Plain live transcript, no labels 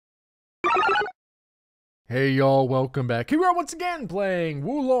Hey y'all, welcome back. Here we are once again playing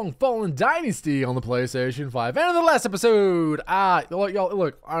Wo Long Fallen Dynasty on the PlayStation 5. And in the last episode, y'all,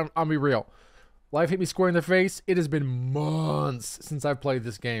 look, I'll be real. Life hit me square in the face. It has been months since I've played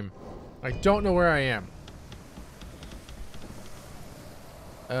this game. I don't know where I am.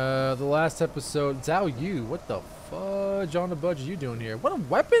 The last episode, Zhao Yu, what the fudge on the budge are you doing here? What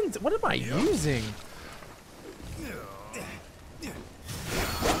weapons? What am I using?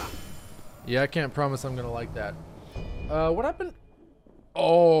 Yeah, I can't promise I'm gonna like that. What happened?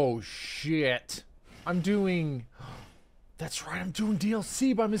 Oh, shit. I'm doing... That's right, I'm doing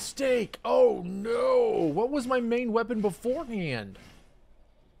DLC by mistake. Oh, no. What was my main weapon beforehand?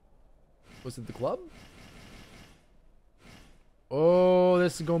 Was it the club? Oh,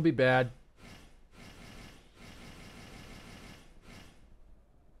 this is gonna be bad.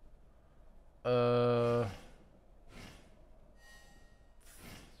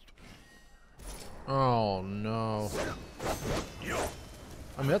 Oh no.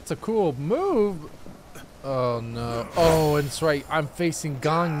 I mean, that's a cool move. Oh no. Oh, and it's right. I'm facing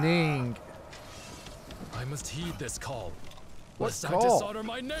Gong Ning. I must heed this call. What lest call? I dishonor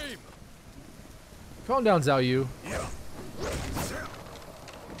my name. Calm down, Zhao Yu.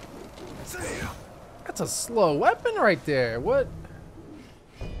 That's a slow weapon right there. What?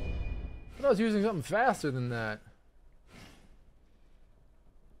 I thought I was using something faster than that.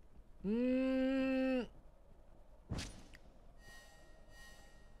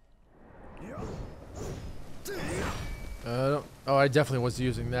 Oh, I definitely was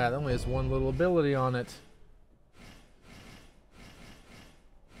using that. It only has one little ability on it.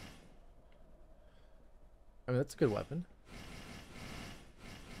 I mean, that's a good weapon.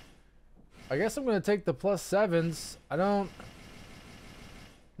 I guess I'm going to take the +7s. I don't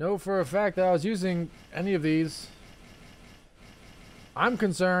know for a fact that I was using any of these. I'm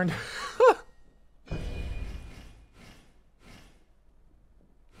concerned.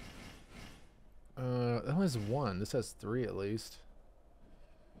 That only has one. This has 3 at least.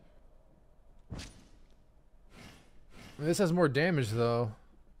 I mean, this has more damage though.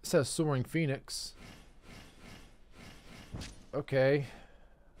 This has Soaring Phoenix. Okay.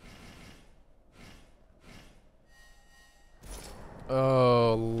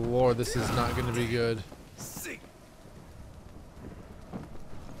 Oh Lord, this is not going to be good.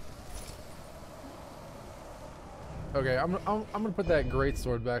 Okay, I'm gonna put that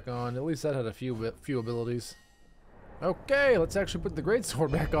greatsword back on. At least that had a few abilities. Okay, let's actually put the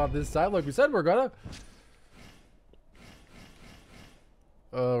greatsword back on this time, like we said we're gonna.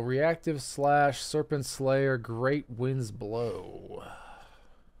 Reactive slash Serpent Slayer, Great Wind's Blow.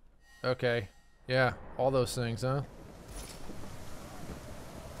 Okay, yeah, all those things, huh?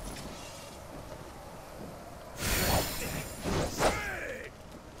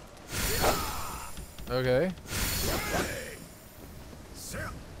 Okay.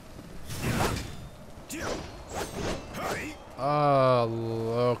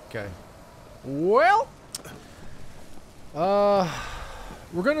 Okay. Well,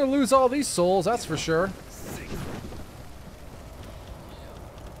 we're gonna lose all these souls, that's for sure.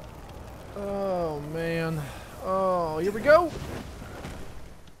 Oh man. Oh, here we go.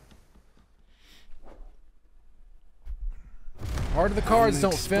 Heart of the cards,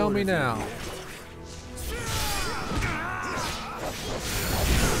 don't fail me now.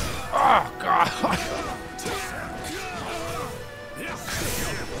 Oh God.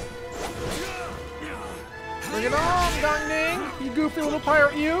 Bring it on, Gong Ning! You goofy little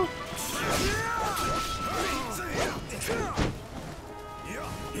pirate, you!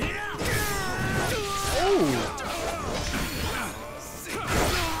 Oh!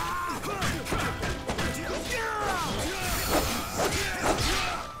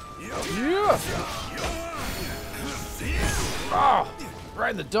 Yeah! Oh!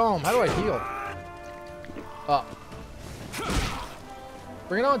 Right in the dome. How do I heal? Up.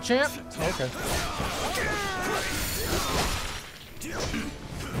 Bring it on, champ! Okay.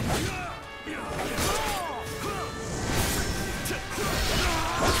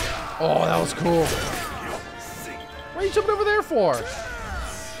 Oh, that was cool. What are you jumping over there for?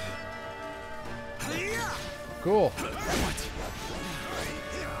 Cool.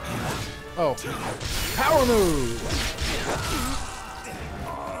 Oh. Power move!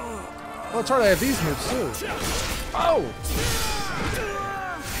 Well, it's hard I have these moves too. Oh!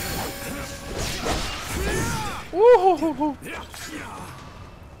 Woo-hoo-hoo-hoo.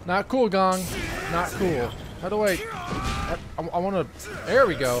 Not cool, Gong. Not cool. How do I want to... There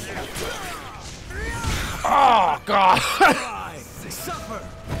we go. Oh, God. Suffer.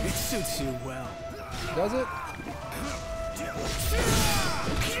 It suits you well. Does it?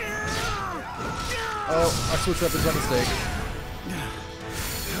 Oh, I switched weapons by mistake.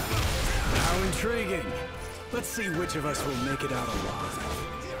 How intriguing. Let's see which of us will make it out alive.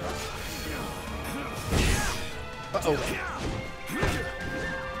 Uh-oh.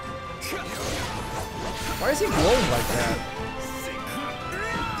 Why is he glowing like that?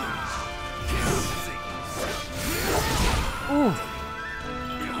 Ooh.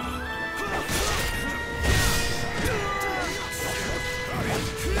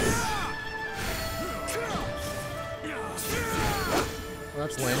 Well,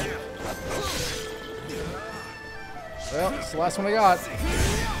 that's lame. Well, it's the last one I got.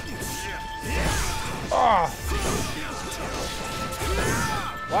 Oh.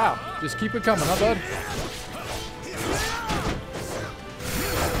 Wow, just keep it coming, huh, bud?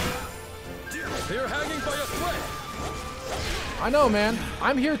 They're hanging by a thread. I know, man.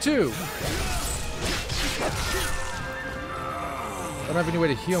 I'm here too. I don't have any way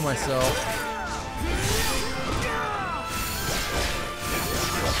to heal myself.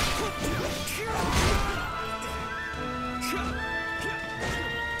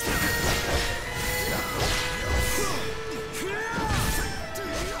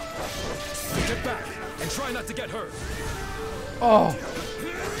 Get back and try not to get hurt. Oh.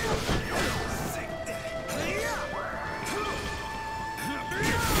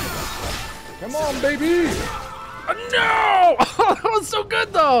 Come on, baby! No! Oh, that was so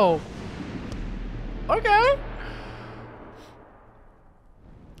good, though! Okay.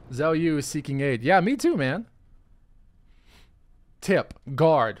 Zhao Yu is seeking aid. Yeah, me too, man. Tip.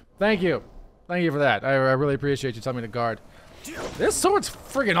 Guard. Thank you. Thank you for that. I really appreciate you telling me to guard. This sword's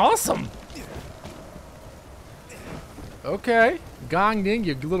friggin' awesome! Okay. Gong Ning,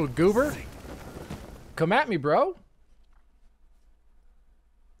 you little goober. Come at me, bro.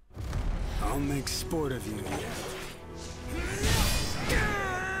 I'll make sport of you yet.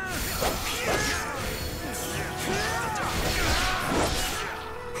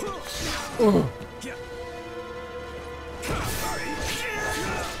 Ooh.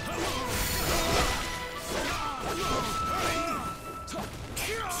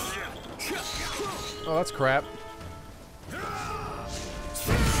 Oh, that's crap.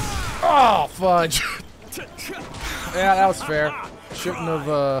 Oh, fudge. Yeah, that was fair. Shouldn't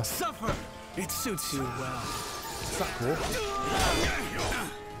have, Suffer. It suits you well. It's not cool.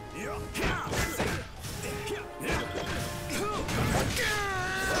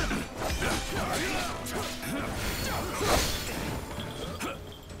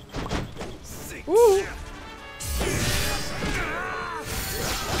 Ooh.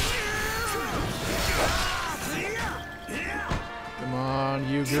 Come on,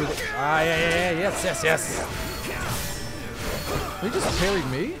 you goober. Ah, yeah, yes. He just parried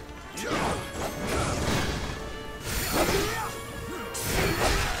me?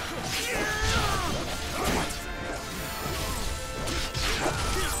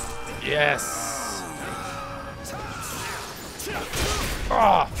 Yes.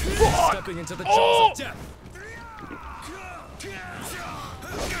 Ah, fuck. Stepping into the jaws of death.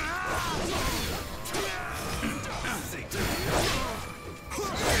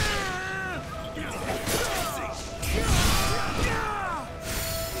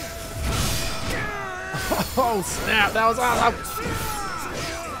 Oh snap, that was awesome.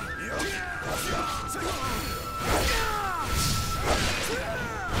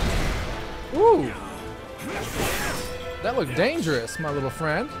 Ooh. That looked dangerous, my little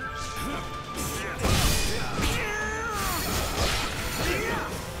friend.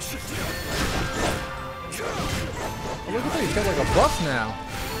 Oh, look at that, he's got like a buff now.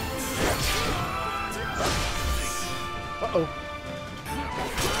 Uh-oh.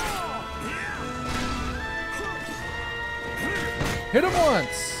 Hit him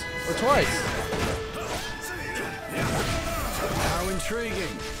once! Or twice. How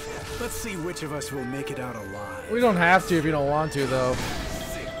intriguing. Let's see which of us will make it out alive. We don't have to if you don't want to, though.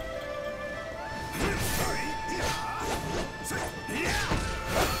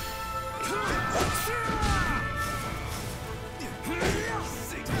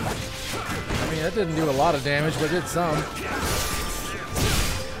 I mean, that didn't do a lot of damage, but it did some. Am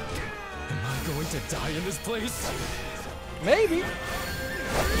I going to die in this place? Maybe.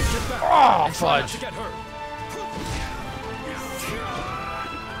 Oh, fudge. Get hurt.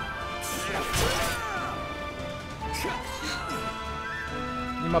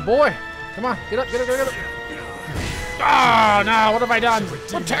 You my boy. Come on, get up. Oh, no, what have I done?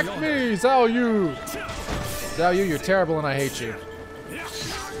 Protect me, Zhao Yu. Zhao Yu, you're terrible and I hate you.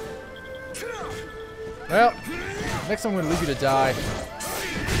 Well, next time I'm going to leave you to die.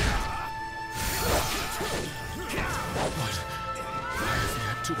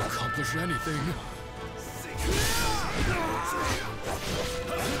 To accomplish anything.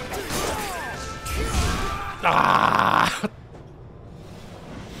 Ah!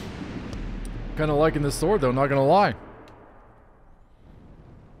 Kind of liking this sword though, not gonna lie.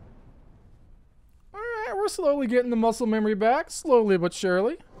 Alright, we're slowly getting the muscle memory back, slowly but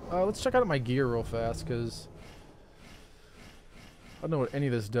surely. Let's check out my gear real fast, because I don't know what any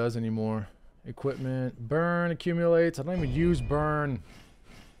of this does anymore. Equipment, burn accumulates. I don't even use burn.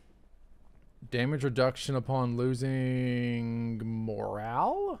 Damage reduction upon losing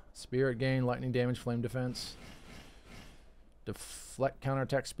morale. Spirit gain, lightning damage, flame defense. Deflect,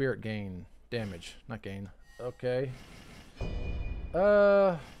 counterattack, spirit gain. Damage, not gain. Okay.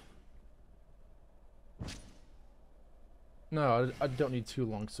 No, I don't need 2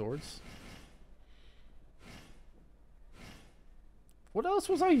 long swords. What else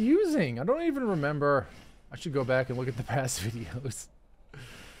was I using? I don't even remember. I should go back and look at the past videos.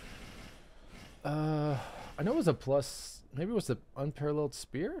 I know it was a plus. Maybe it was the unparalleled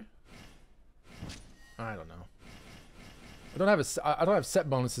spear? I don't know. I don't have set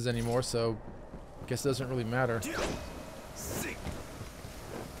bonuses anymore, so I guess it doesn't really matter.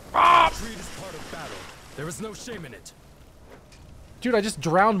 Ah! Greed is part of battle. There is no shame in it. Dude, I just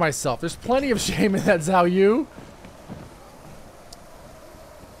drowned myself. There's plenty of shame in that, Zhao Yu.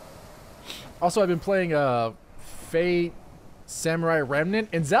 Also, I've been playing Fate Samurai Remnant,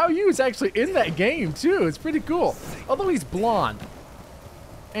 and Zhao Yu is actually in that game too. It's pretty cool. Although he's blonde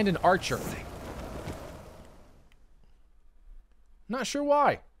and an archer. Not sure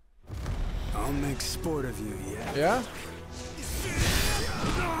why. I'll make sport of you, yeah? Yeah?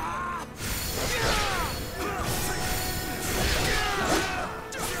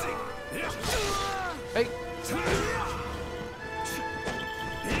 Hey.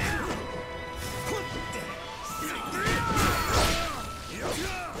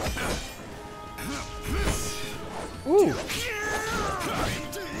 Ooh.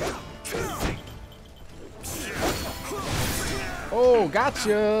 Oh,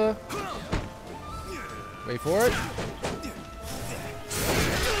 gotcha. Wait for it.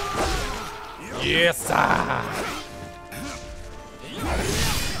 Yes.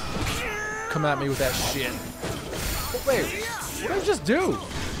 Come at me with that shit. Oh, wait, what did I just do?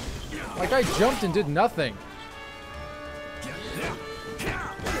 Like I jumped and did nothing.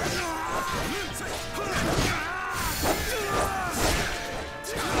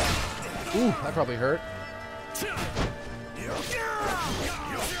 Ooh, that probably hurt.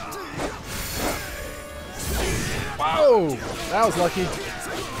 Whoa! That was lucky.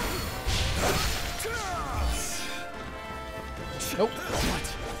 Nope.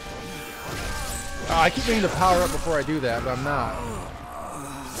 Oh, I keep meaning to power up before I do that, but I'm not.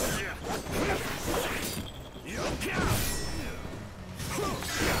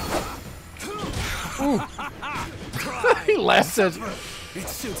 Ooh. He laughs at... It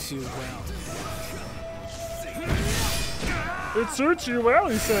suits you well. It suits you well,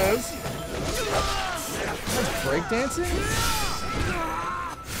 he says. Breakdancing?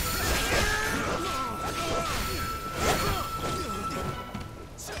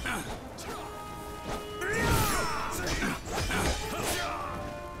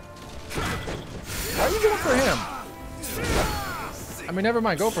 Why are you going for him? I mean, never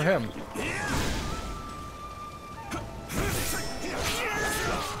mind, go for him.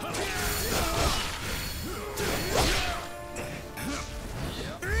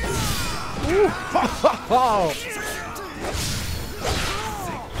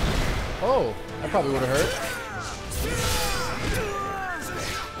 Oh, that probably would have hurt.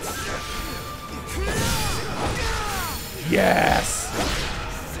 Yes!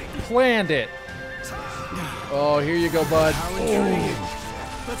 Planned it. Oh, here you go, bud. How intriguing.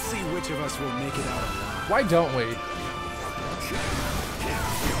 Let's see which of us will make it out alive. Why don't we?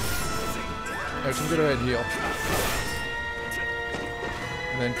 Actually, I'm gonna go ahead and heal.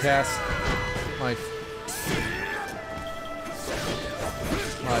 And then cast my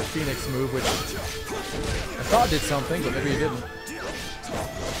Phoenix move, which I thought did something, but maybe it didn't.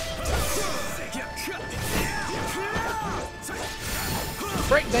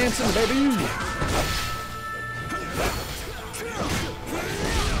 Breakdancing, baby!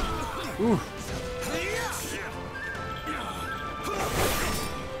 Ooh.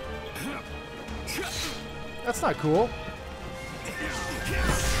 That's not cool.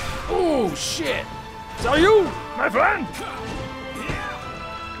 Oh shit! So you, my friend!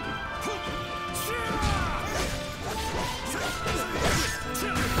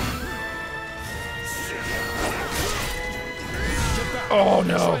 Oh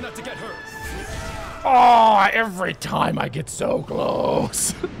no! Oh, every time I get so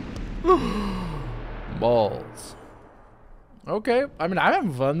close. balls. Okay, I mean, I'm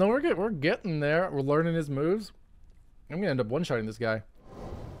having fun though. We're getting there. We're learning his moves. I'm gonna end up one-shotting this guy.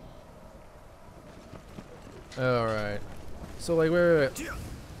 All right. So like, wait.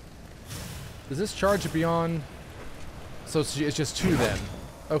 Does this charge beyond? So it's just 2 then.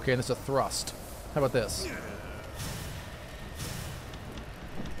 Okay, and it's a thrust. How about this?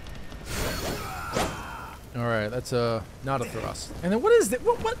 All right, that's not a thrust. And then what is it?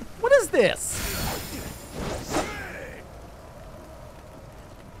 What is this?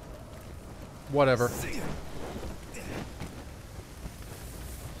 Whatever.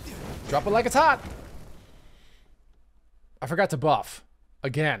 Drop it like it's hot. I forgot to buff.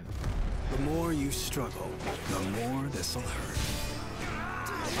 Again. The more you struggle, the more this'll hurt.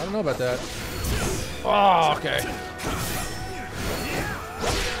 I don't know about that. Oh, okay.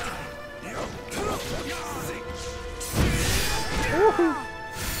 Woohoo.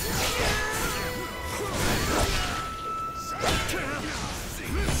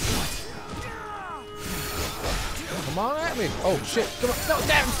 Come on at me. Oh, shit. Come on. No,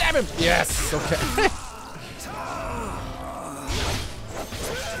 stab him. Yes. Okay.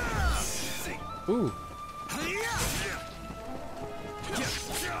 Ooh.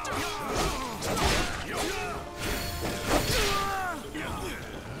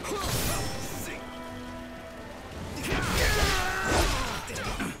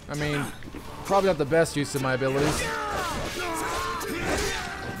 I mean, probably not the best use of my abilities.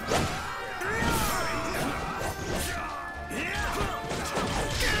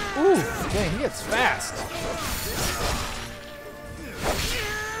 Ooh, dang, he gets fast.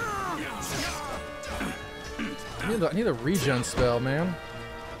 I need a regen spell, man.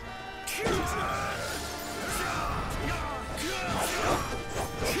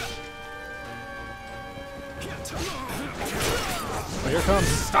 Oh, here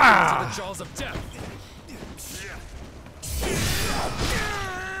comes. Ah! The jaws of death.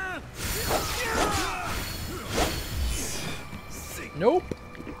 Nope.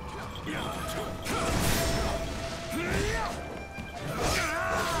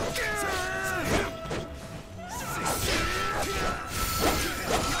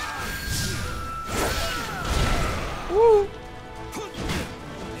 Woo.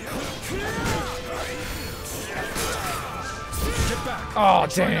 Oh,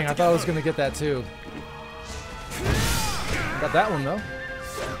 dang. I thought I was going to get that, too. Got that one, though.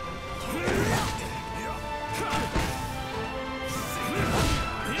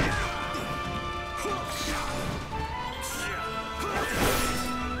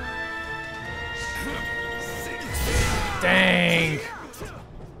 Dang.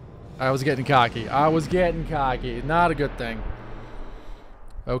 I was getting cocky. I was getting cocky. Not a good thing.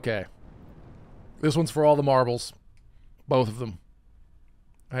 Okay. This one's for all the marbles. Both of them.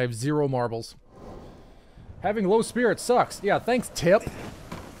 I have 0 marbles. Having low spirit sucks. Yeah, thanks, Tip. You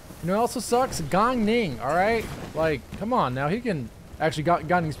know what also sucks? Gong Ning, alright? Like, come on now. He can... Actually, Gong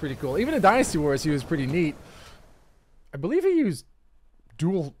Ning's pretty cool. Even in Dynasty Wars, he was pretty neat. I believe he used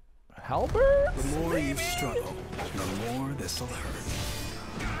dual halberds? The more you struggle, the more this'll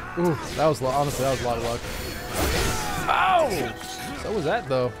hurt. Ooh, that was honestly, that was a lot of luck. Ow! So was that,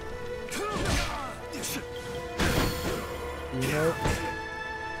 though. You know?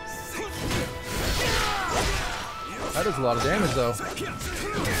 That does a lot of damage, though.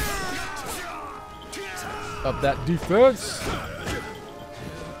 Up that defense.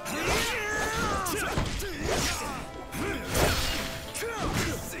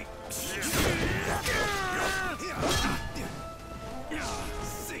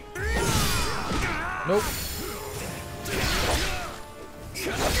 Nope.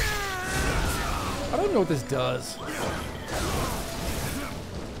 I don't know what this does.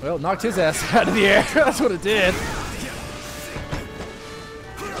 Well, it knocked his ass out of the air. That's what it did.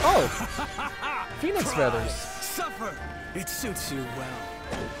 Oh! Phoenix feathers. Suffer. It suits you well.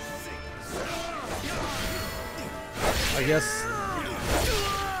 I guess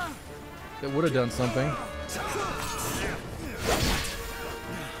it would have done something.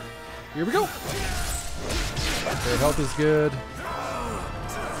 Here we go. Their health is good.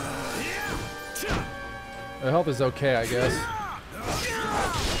 Their health is okay, I guess.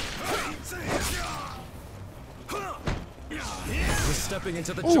 We're stepping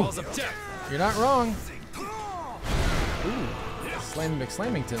into the jaws of death. You're not wrong. Ooh,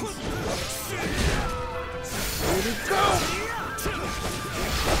 Slamingtons. Here we go.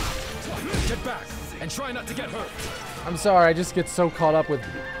 Get back and try not to get hurt. I'm sorry, I just get so caught up with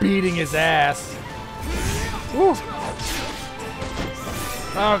beating his ass. Woo.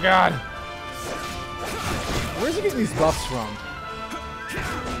 Oh god. Where's he getting these buffs from?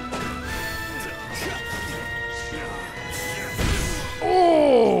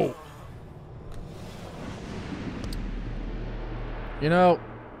 You know,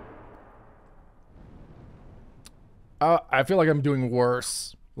 I feel like I'm doing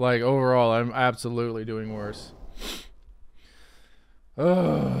worse. Like, overall, I'm absolutely doing worse.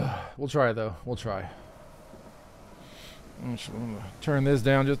 We'll try, though. We'll try. I'm just gonna turn this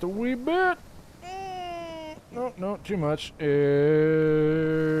down just a wee bit. No, no, too much. Here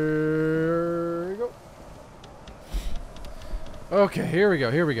we go. Okay, here we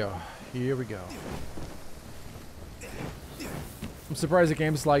go, here we go. Here we go. I'm surprised the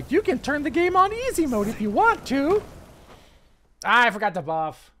game's like, you can turn the game on easy mode if you want to. Ah, I forgot to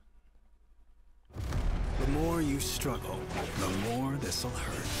buff. The more you struggle, the more this'll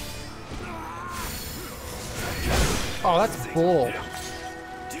hurt. Oh, that's bull.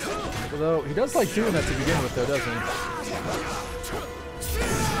 Although, he does like doing that to begin with, though, doesn't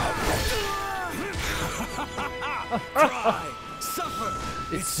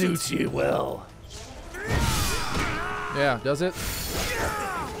he? It suits you well. Yeah, does it?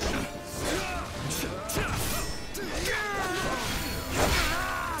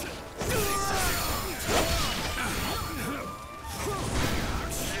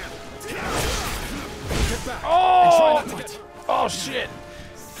 Oh! Oh shit!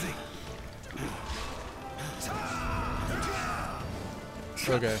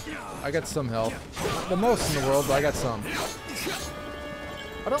 Okay, I got some health. Not the most in the world, but I got some.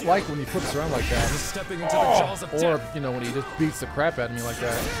 I don't like when he flips around like that. Stepping into the jaws of Or, death. you know, when he just beats the crap out of me like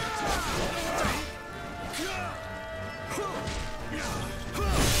that.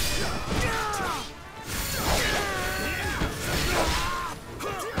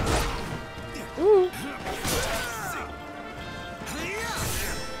 Ooh.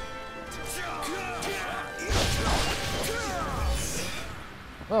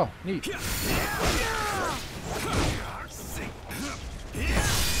 Oh, neat.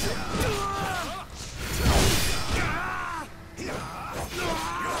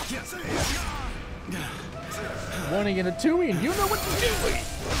 Wanting in a two-ing, you know what to do.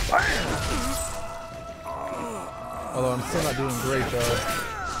 Although I'm still not doing great though.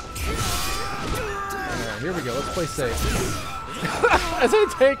 Alright, here we go. Let's play safe. As I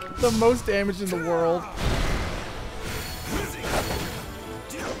take the most damage in the world.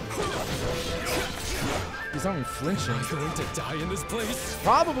 He's not even flinching. I'm going to die in this place?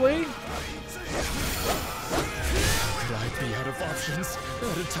 Probably. Could I be out of options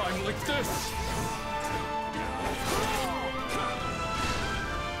at a time like this?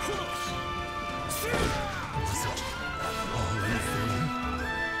 Was it all in vain?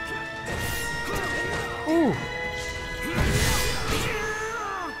 Ooh.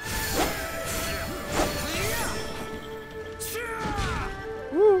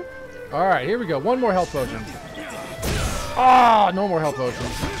 Woo. Alright, here we go. One more health potion. Ah, no more health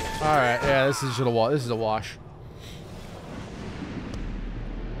potions. Alright, yeah, this is a wash.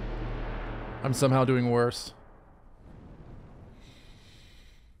 I'm somehow doing worse.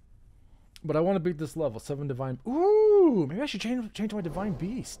 But I want to beat this level. 7 divine. Ooh, maybe I should change my divine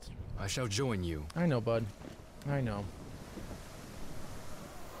beast. I shall join you. I know, bud. I know.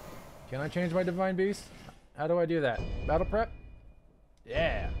 Can I change my divine beast? How do I do that? Battle prep?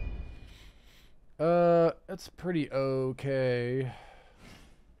 Yeah. It's pretty okay.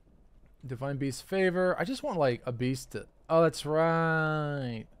 Divine beast favor. I just want like a beast to... Oh, that's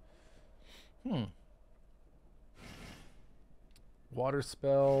right. Water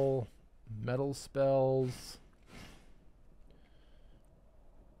spell, metal spells.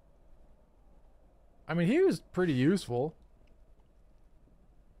 I mean, he was pretty useful.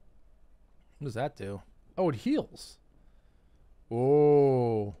 What does that do? Oh, it heals.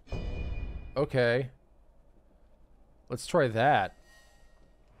 Oh. Okay. Let's try that.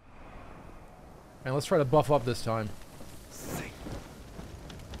 And let's try to buff up this time.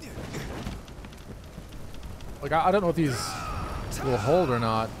 Like, I don't know if these will hold or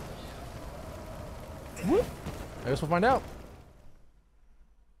not. Whoop. I guess we'll find out.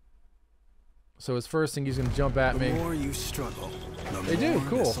 So his first thing, he's gonna jump at me. The more you struggle, the They do, more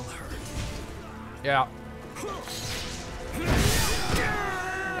cool. this'll hurt. Yeah.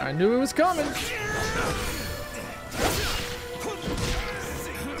 I knew it was coming.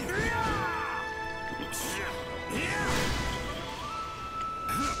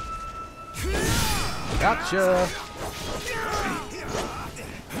 Gotcha.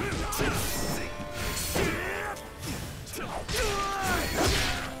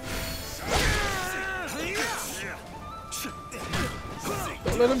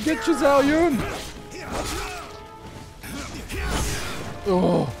 Don't let him get you, Xiangyang.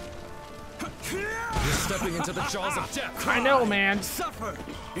 Oh. You're stepping into the jaws of death. I know, man. Suffer.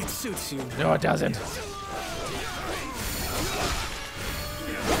 It suits you. No, it doesn't.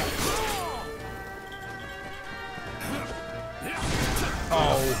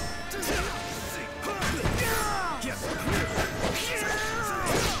 Oh.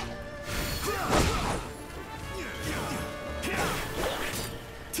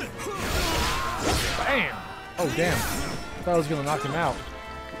 Bam! Oh, damn. I thought I was gonna knock him out.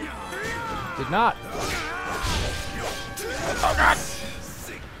 Did not. Oh, God!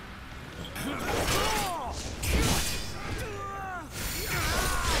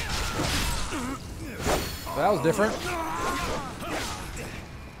 That was different.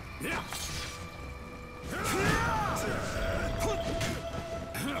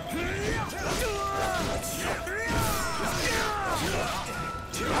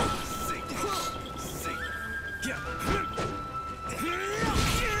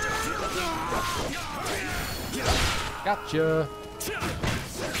 Gotcha.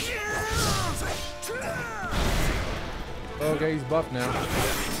 Okay, he's buffed now.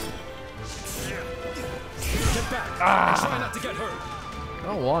 Get back. Try not to get hurt. I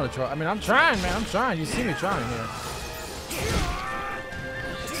don't want to try. I mean, I'm trying, man. I'm trying. You see me trying here.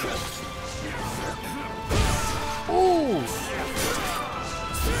 Ooh.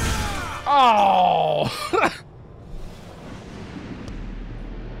 Oh.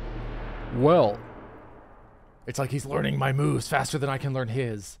 Well, it's like he's learning my moves faster than I can learn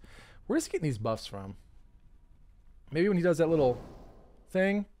his. Where's he getting these buffs from? Maybe when he does that little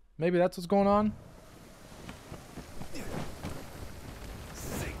thing. Maybe that's what's going on.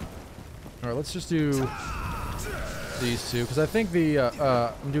 All right, let's just do these two because I think the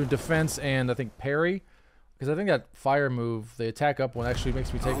I'm doing defense and I think parry because I think that fire move, the attack up one, actually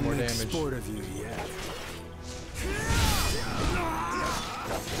makes me take more damage. Sport of you, yeah.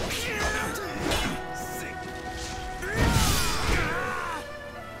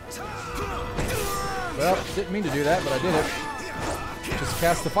 Well, didn't mean to do that, but I did it. Just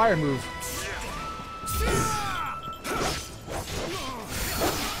cast the fire move.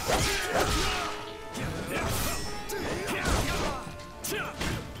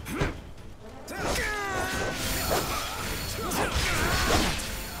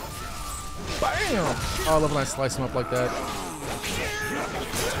 Bam! Oh, I love when I slice him up like that.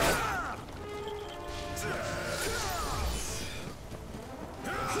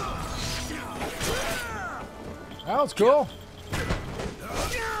 That was cool.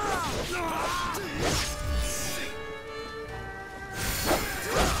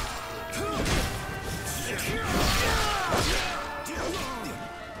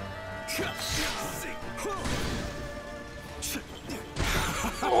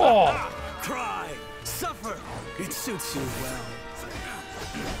 Oh! Cry, suffer. It suits you well.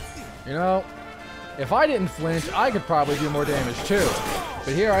 You know, if I didn't flinch, I could probably do more damage too.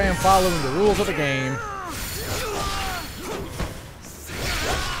 But here I am following the rules of the game.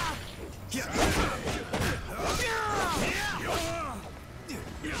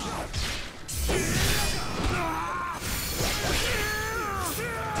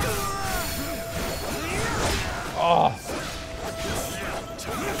 Oh.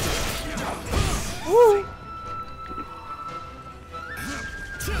 Woo.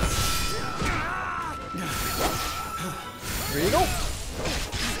 There you go.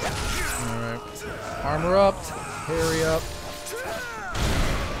 Alright. Armor up. Parry up.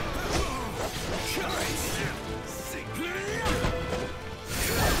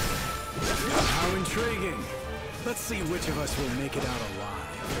 How intriguing. Let's see which of us will make it out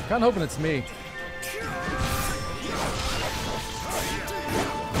alive. Kinda hoping it's me.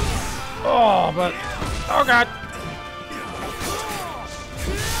 Oh, but... Oh, God.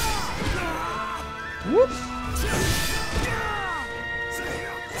 Whoop.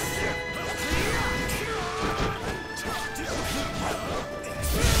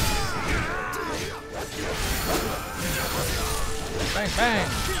 Bang, bang.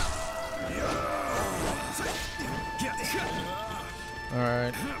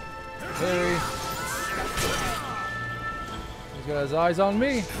 Alright. Parry. He's got his eyes on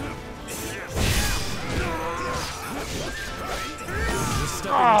me.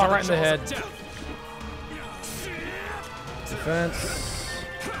 Oh, right in the head. Defense.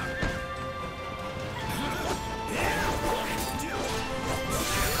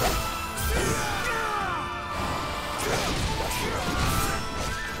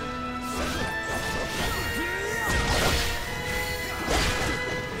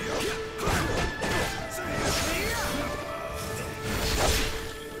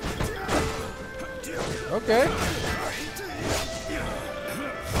 Okay.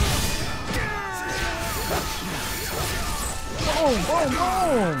 Boom, boom,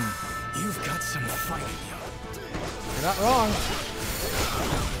 boom. You've got some fight in you. You're not wrong.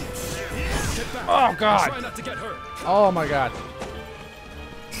 back. Oh, God. Try not to get hurt. Oh my god.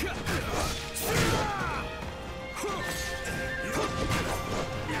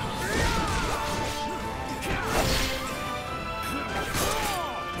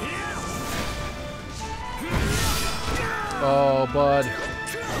 Oh, bud.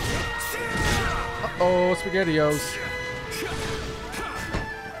 Uh-oh, SpaghettiOs.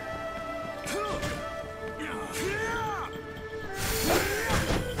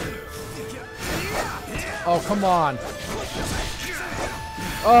 Oh, come on.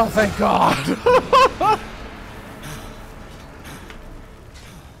 Oh, thank God.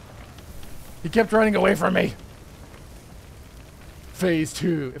 He kept running away from me. Phase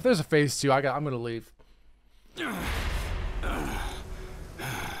 2. If there's a phase 2, I'm gonna leave.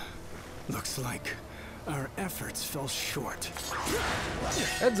 Looks like our efforts fell short.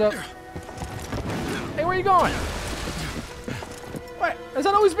 Heads up. Hey, where are you going? Wait, has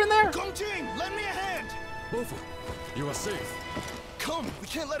that always been there? Gong Jing, lend me a hand! Bofu, you are safe. Come, we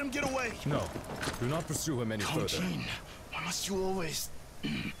can't let him get away. No, do not pursue him any Gong further. Jing, why must you always...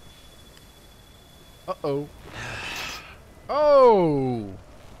 Uh-oh. Oh!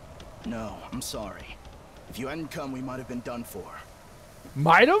 No, I'm sorry. If you hadn't come, we might have been done for.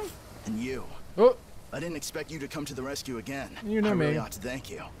 Might have? And you. Oh, I didn't expect you to come to the rescue again. You know I really me. ought to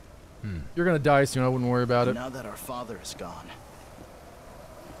thank you. you're gonna die soon. I wouldn't worry about it. Now that our father is gone,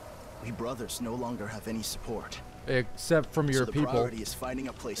 we brothers no longer have any support. Except from your so the people. priority is finding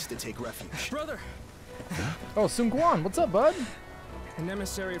a place to take refuge. Brother, Oh, Sun Quan, what's up, bud? An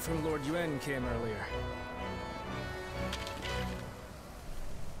emissary from Lord Yuan came earlier.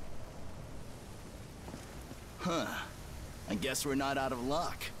 Huh. I guess we're not out of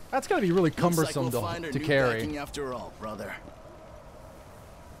luck. That's gonna be really Looks like cumbersome we'll find our to new carry. backing after all, brother.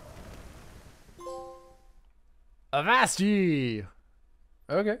 Avasti!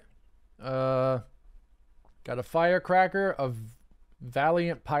 Okay. Got a firecracker, a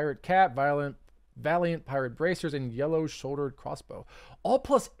valiant pirate cap, valiant pirate bracers, and yellow-shouldered crossbow. All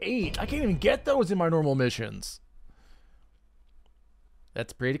 +8. I can't even get those in my normal missions.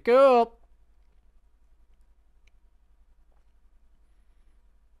 That's pretty cool.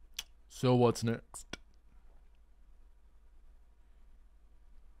 So what's next?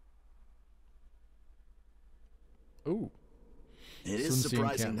 Ooh. It is Sun Jian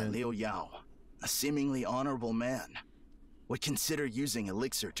surprising that encampment. Liu Yao, a seemingly honorable man, would consider using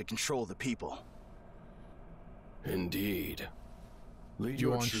elixir to control the people. Indeed. Lead You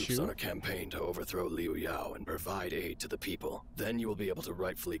your want troops shoot? on a campaign to overthrow Liu Yao and provide aid to the people. Then you will be able to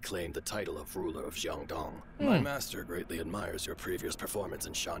rightfully claim the title of ruler of Jiangdong. My master greatly admires your previous performance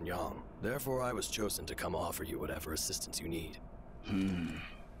in Xiangyang. Therefore, I was chosen to come offer you whatever assistance you need.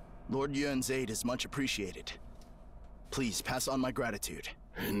 Lord Yuan's aid is much appreciated. Please pass on my gratitude.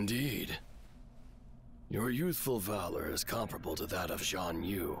 Indeed. Your youthful valor is comparable to that of Zhang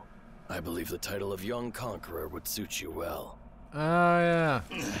Yu. I believe the title of Young Conqueror would suit you well. Oh, yeah.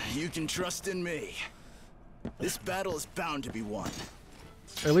 You can trust in me. This battle is bound to be won.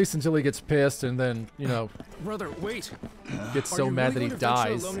 At least until he gets pissed and then, you know, Brother, wait. gets Are so you mad really that he going to venture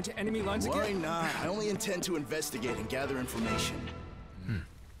dies. alone into enemy lines Worry again? not. I only intend to investigate and gather information.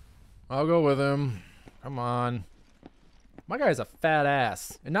 I'll go with him. Come on. My guy's a fat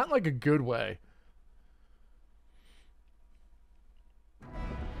ass. And not in like a good way.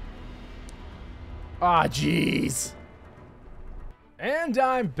 Ah, jeez. And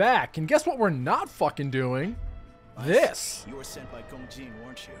I'm back. And guess what we're not fucking doing? This. You were sent by Gong Jing,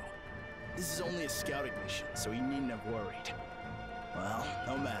 weren't you? This is only a scouting mission, so you needn't have worried. Well,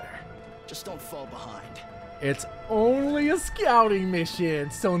 no matter. Just don't fall behind. It's only a scouting mission,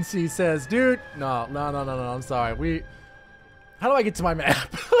 Sun Si says. Dude, no, I'm sorry. How do I get to my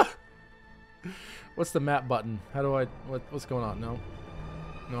map? What's the map button? How do I, what's going on? No.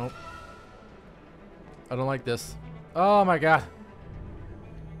 No. I don't like this. Oh my god.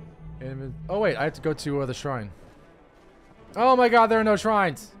 Oh wait, I have to go to the shrine. Oh my god, there are no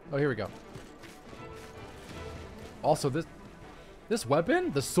shrines. Oh, here we go. Also, this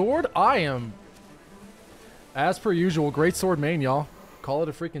weapon, the sword, I am, as per usual, great sword main, y'all. Call it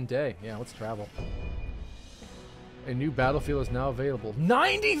a freaking day. Yeah, let's travel. A new battlefield is now available.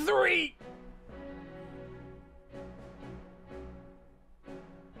 93!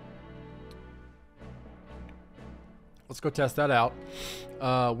 Let's go test that out.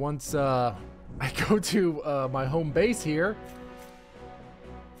 Once I go to my home base here.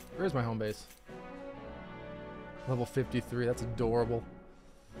 Where's my home base? Level 53. That's adorable.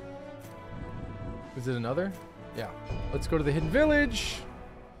 Is it another? Yeah. Let's go to the hidden village.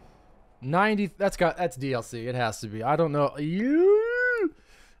 90. That's DLC. It has to be. I don't know.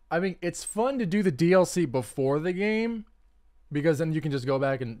 I mean, it's fun to do the DLC before the game, because then you can just go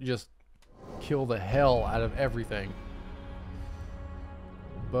back and just kill the hell out of everything.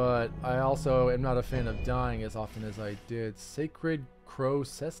 But I also am not a fan of dying as often as I did. Sacred Crow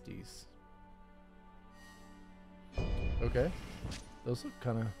Cestes. Okay. Those look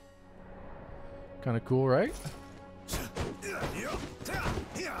kind of cool, right?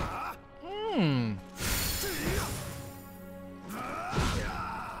 Hmm.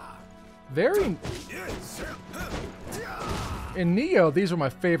 Very... In Neo, these are my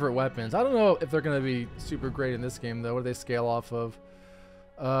favorite weapons. I don't know if they're going to be super great in this game, though. What do they scale off of?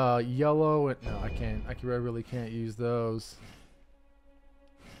 Yellow... And, no, I can't. I really can't use those.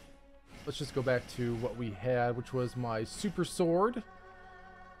 Let's just go back to what we had, which was my super sword.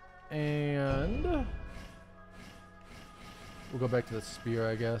 And... we'll go back to the spear,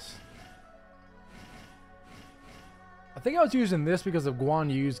 I guess. I think I was using this because of Guan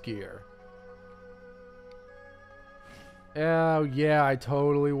Yu's gear. Oh, yeah, I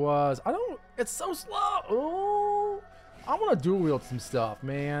totally was. I don't... It's so slow. Oh, I want to dual wield some stuff,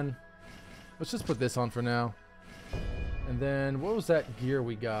 man. Let's just put this on for now. And then, what was that gear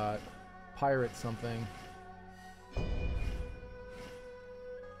we got? Pirate something.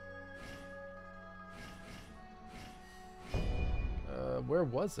 Where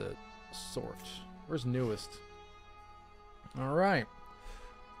was it? Sort. Where's newest? Alright.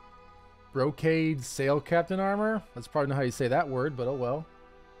 Brocade Sail Captain Armor? That's probably not how you say that word, but oh well.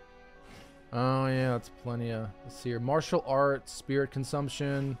 Oh yeah, that's plenty of... Let's see here. Martial Arts, Spirit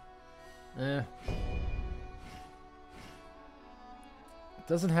Consumption. Eh.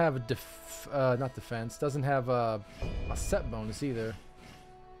 Doesn't have a not defense. Doesn't have a set bonus either.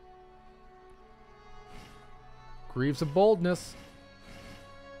 Greaves of Boldness.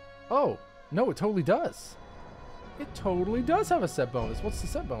 Oh, no, it totally does. It totally does have a set bonus. What's the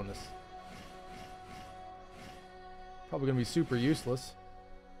set bonus? Probably going to be super useless.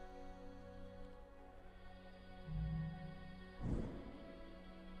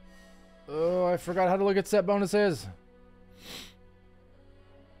 Oh, I forgot how to look at set bonuses.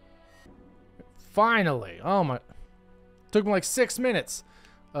 Finally. Oh my. Took me like 6 minutes.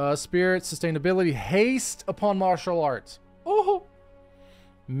 Spirit, sustainability, haste upon martial arts. Oh.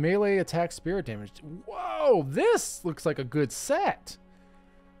 Melee attack, spirit damage. Whoa, this looks like a good set.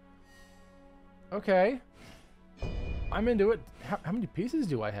 Okay. I'm into it. How many pieces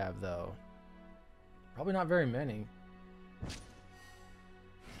do I have, though? Probably not very many.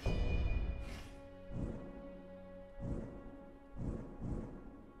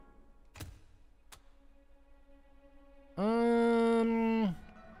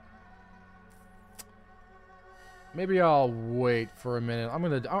 Maybe I'll wait for a minute. I'm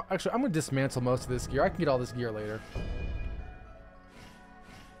gonna dismantle most of this gear. I can get all this gear later.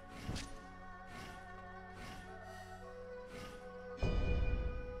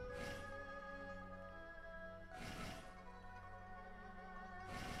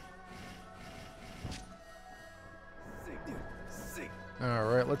 All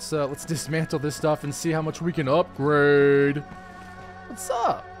right, let's dismantle this stuff and see how much we can upgrade. What's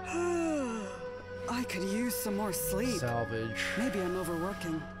up? I could use some more sleep. Salvage. Maybe I'm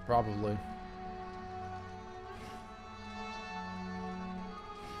overworking. Probably.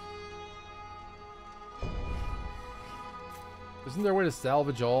 Isn't there a way to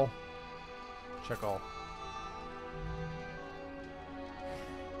salvage all? Check all.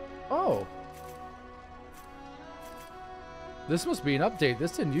 Oh. This must be an update.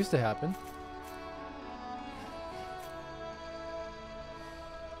 This didn't used to happen.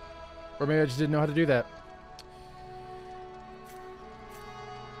 Or maybe I just didn't know how to do that.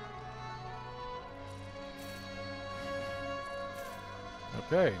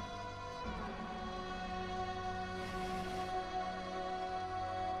 Okay.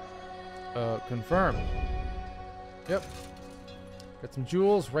 Confirmed. Yep. Got some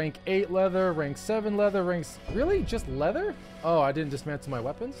jewels. Rank 8 leather. Rank 7 leather. Ranks... Really? Just leather? Oh, I didn't dismantle my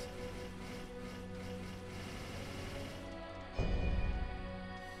weapons?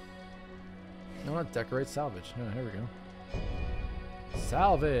 No, not decorate. Salvage. Oh, here we go.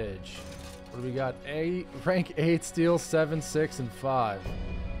 Salvage. What do we got? Rank 8 steel, 7, 6, and 5.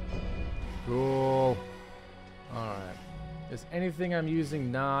 Cool. Alright. Is anything I'm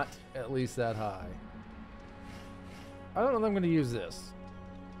using not at least that high? I don't know if I'm going to use this.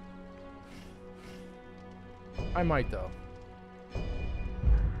 I might, though.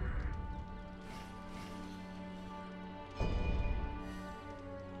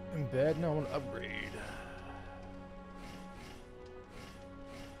 Embed? No, I want to upgrade.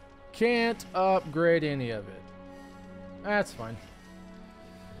 Can't upgrade any of it. That's fine.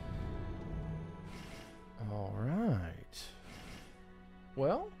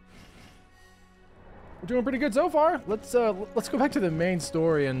 Well, we're doing pretty good so far. Let's go back to the main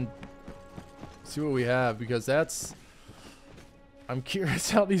story and see what we have, because that's... I'm curious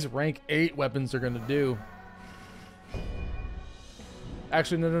how these rank 8 weapons are gonna do.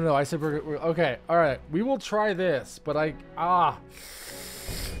 Actually, no. I said we're okay. All right, we will try this, but I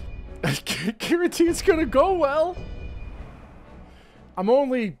can't guarantee it's gonna go well. I'm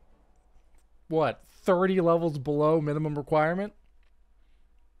only what, 30 levels below minimum requirement.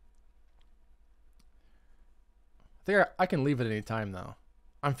 I think I can leave it at any time though.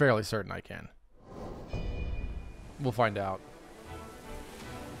 I'm fairly certain I can. We'll find out.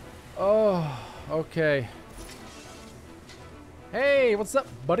 Oh, okay. Hey, what's up,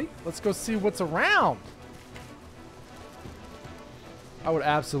 buddy? Let's go see what's around. I would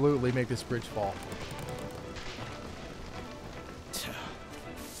absolutely make this bridge fall.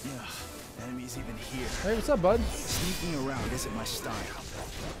 Yeah, enemies even here. Hey, what's up, bud? Sneaking around isn't my style.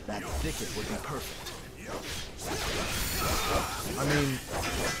 That thicket would be perfect. I mean...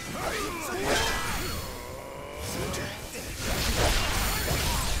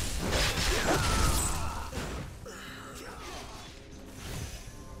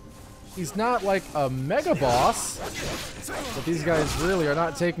 He's not like a mega boss, but these guys really are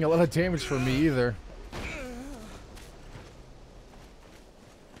not taking a lot of damage from me either.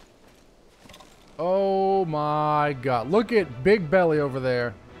 Oh my god. Look at Big Belly over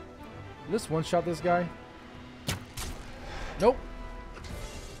there. Just one-shot this guy? Nope.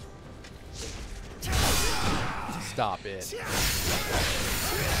 Stop it.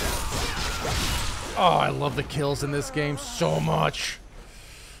 Oh, I love the kills in this game so much.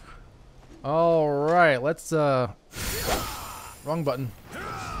 Alright, let's, wrong button.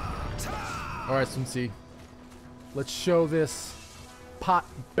 Alright, Sun Ci. Let's show this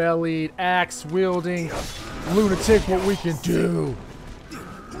pot-bellied, axe-wielding lunatic what we can do.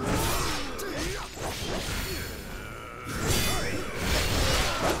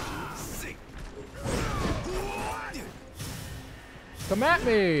 Come at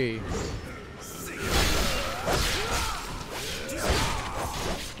me!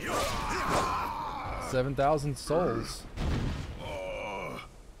 7,000 souls.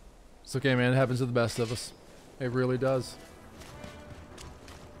 It's okay, man. It happens to the best of us. It really does.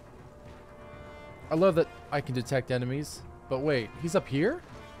 I love that I can detect enemies. But wait, he's up here?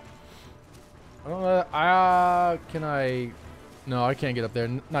 I don't know. Can I... No, I can't get up there.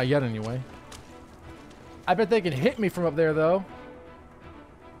 Not yet, anyway. I bet they can hit me from up there, though.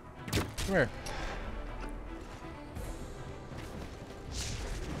 Come here.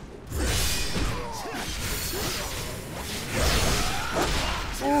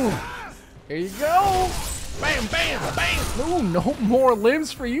 Ooh. Here you go. Bam, bam, bam. Ooh, no more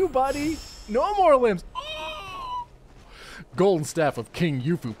limbs for you, buddy. No more limbs. Oh. Golden Staff of King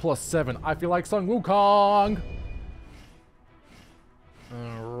Yufu +7. I feel like Sun Wukong.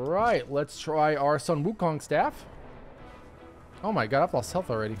 Alright, let's try our Sun Wukong staff. Oh my god, I've lost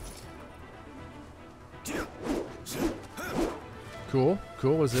health already. Cool.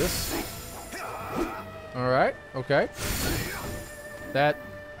 Cool, what's this? Alright, okay. That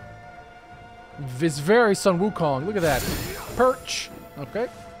is very Sun Wukong. Look at that. Perch. Okay.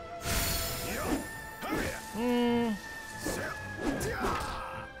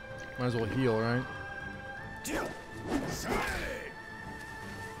 Might as well heal, right?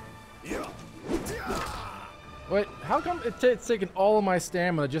 Wait, how come it's taking all of my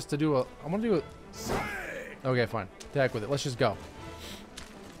stamina just to do a... I'm gonna do a... Okay, fine. Attack with it. Let's just go.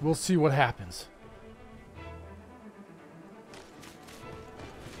 We'll see what happens.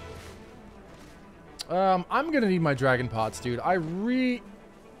 I'm gonna need my dragon pots, dude. Can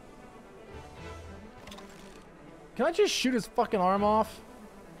I just shoot his fucking arm off?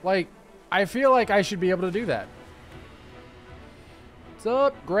 Like, I feel like I should be able to do that. What's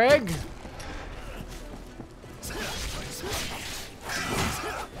up, Greg?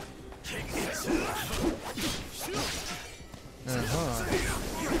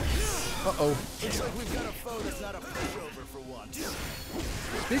 Uh-oh. Looks like we've got a foe that's not a pushover for once.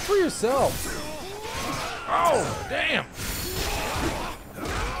 Speak for yourself. Oh, damn.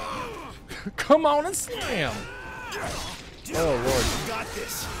 Come on and slam. Oh, Lord. You got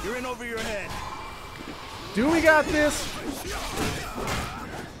this. You're in over your head. Do we got this?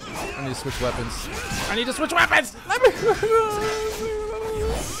 I need to switch weapons. I need to switch weapons! Let me...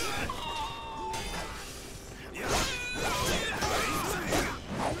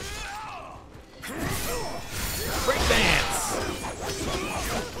 Breakdance!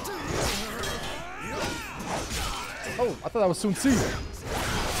 Oh, I thought that was Sun Ci.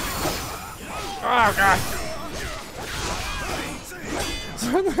 Oh, God.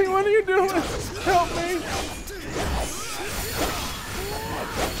 What are you doing? Help me.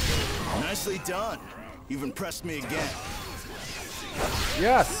 Nicely done. You've impressed me again.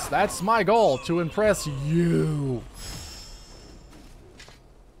 Yes, that's my goal, to impress you.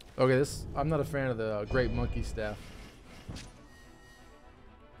 Okay, I'm not a fan of the Great Monkey Staff.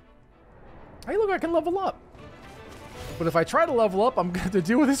 Hey, look, I can level up. But if I try to level up, I'm going to have to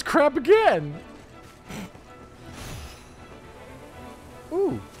deal with this crap again.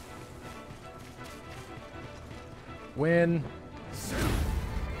 Ooh. Win.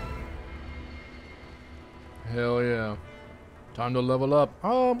 Hell yeah. Time to level up.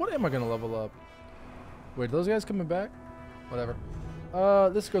 What am I going to level up? Wait, those guys coming back? Whatever.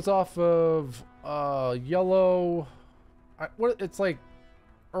 This goes off of yellow. It's like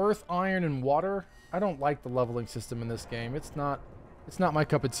earth, iron, and water. I don't like the leveling system in this game. It's not my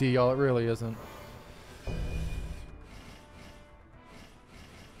cup of tea, y'all. It really isn't.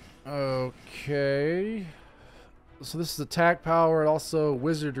 Okay. So this is attack power and also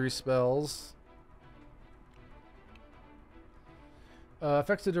wizardry spells.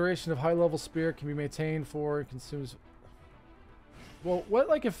 Affects the duration of high level spirit, can be maintained for and consumes. Well, what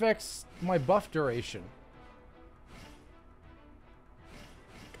like affects my buff duration?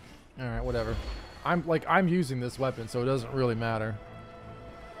 Alright, whatever. I'm using this weapon, so it doesn't really matter.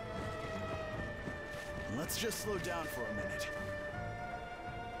 Let's just slow down for a minute.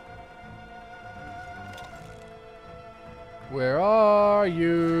 Where are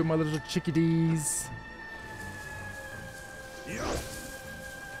you, my little chickadees?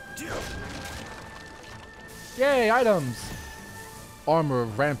 Yay, items! Armor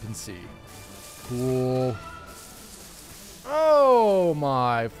of Rampancy. Cool. Oh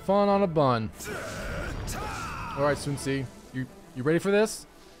my, fun on a bun. Alright, Sun Si. You ready for this?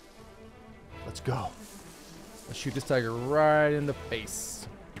 Let's go. Let's shoot this tiger right in the face.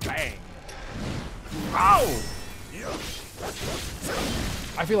 Bang! Ow!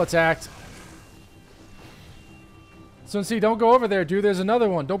 I feel attacked. Sun Si, don't go over there, dude. There's another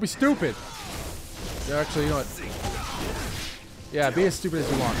one. Don't be stupid. Actually, you know what? Yeah, be as stupid as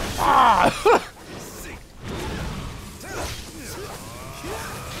you want. Ah!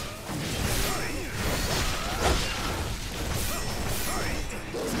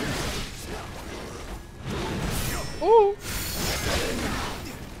 Oh!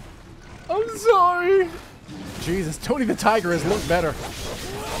 I'm sorry. Jesus, Tony the Tiger has looked better.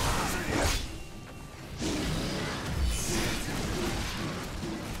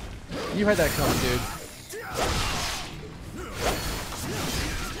 You had that coming, dude.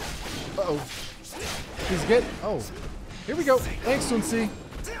 Uh-oh. He's good. Oh. Here we go. Thanks, Sun Si.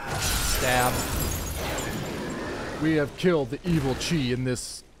 Stab. We have killed the evil Qi in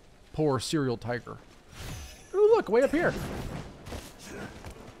this poor serial tiger. Ooh, look, way up here.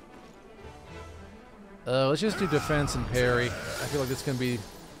 Let's just do defense and parry. I feel like it's going to be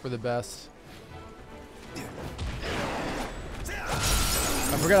for the best.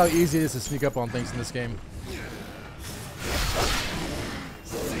 I forgot how easy it is to sneak up on things in this game.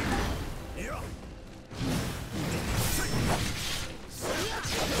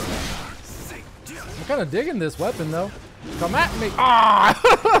 I'm kind of digging this weapon, though. Come at me. Ah!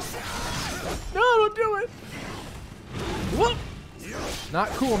 No, don't do it. Whoop. Not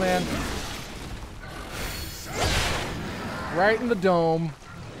cool, man. Right in the dome.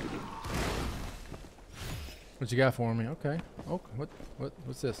 What you got for me? Okay. Okay.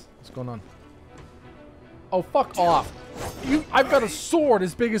 What's this? What's going on? Oh, fuck off. I've got a sword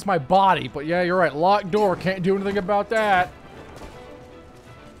as big as my body, but yeah, you're right. Locked door. Can't do anything about that.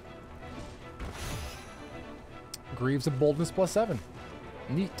 Greaves of boldness +7.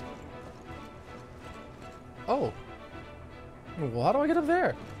 Neat. Oh. Well, how do I get up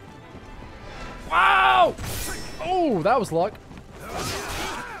there? Wow! Oh, that was luck.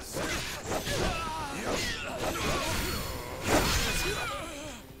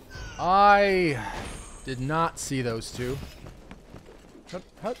 I did not see those two.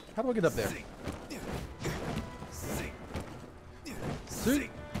 How do I get up there? See?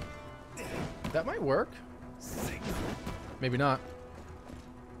 That might work. Maybe not.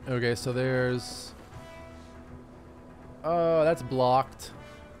 Okay, so there's... Oh, that's blocked.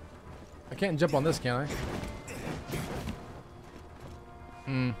 I can't jump on this, can I?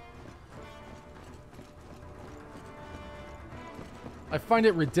 I find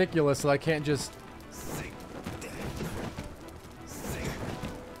it ridiculous that I can't just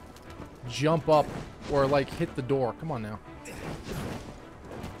jump up or like hit the door. Come on now.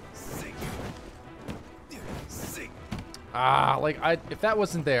 Ah, like if that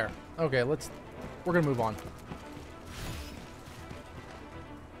wasn't there. Okay, we're gonna move on.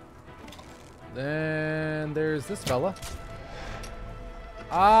 Then there's this fella.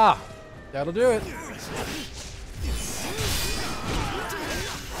 Ah! That'll do it.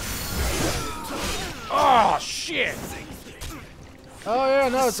 Oh, shit! Oh, yeah,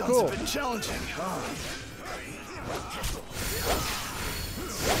 no, it's cool. Been challenging.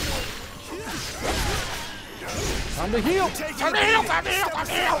 Time to heal! Time to heal! Time to heal! Time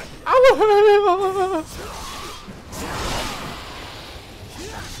to heal! Ow!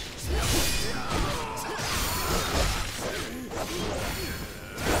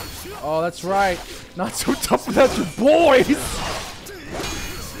 Oh, that's right. Not so tough without your boys!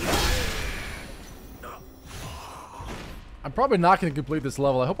 I'm probably not going to complete this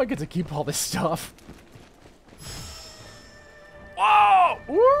level. I hope I get to keep all this stuff. Whoa!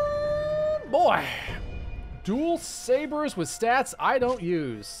 Ooh, boy! Dual sabers with stats I don't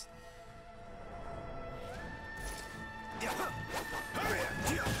use.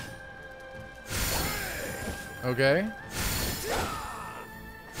 Okay.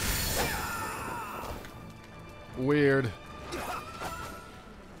 Weird.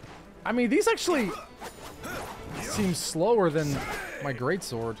 I mean, these actually seem slower than my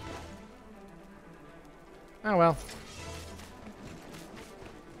greatsword. Oh well.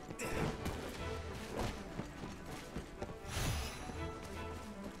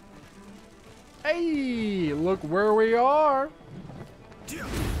 Hey, look where we are.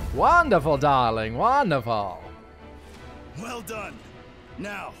 Wonderful, darling, wonderful. Well done.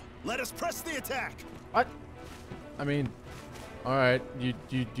 Now, let us press the attack. What? I mean, all right.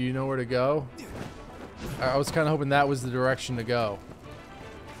 Do you know where to go? I was kind of hoping that was the direction to go.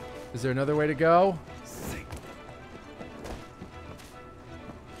 Is there another way to go?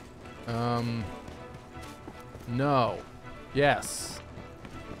 No. Yes.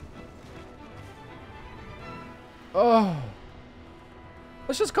 Oh.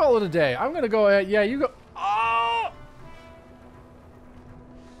 Let's just call it a day. I'm gonna go ahead. Yeah, you go. Oh!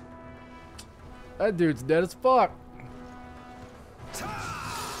 That dude's dead as fuck.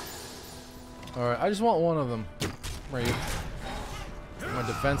 Alright, I just want one of them. Right. Get my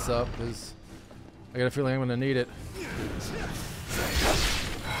defense up, because I got a feeling I'm gonna need it.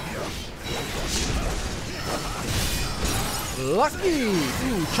 Lucky!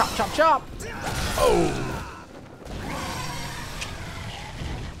 Ooh, chop, chop, chop! Oh!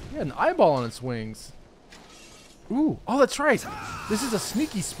 It had an eyeball on its wings. Ooh, oh, that's right! This is a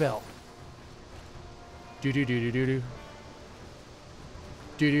sneaky spell. Do-do-do-do-do-do.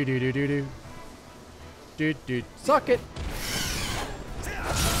 Do-do-do-do-do-do. Dude, suck it!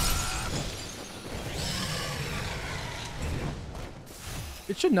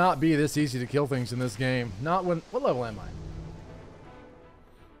 It should not be this easy to kill things in this game. Not when... What level am I?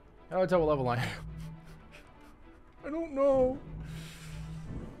 How do I tell what level I am? I don't know.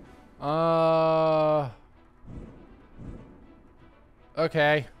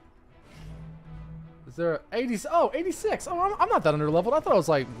 Okay. Is there 80? Oh, 86. Oh, I'm not that under leveled. I thought I was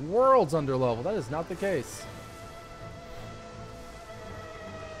like worlds under leveled. That is not the case.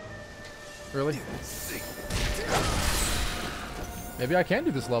 Really? Maybe I can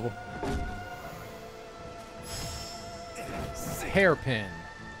do this level. Hairpin.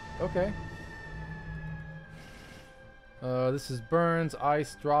 Okay. This is burns,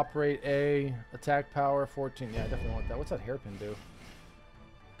 ice, drop rate A, attack power 14. Yeah, I definitely want that. What's that hairpin do?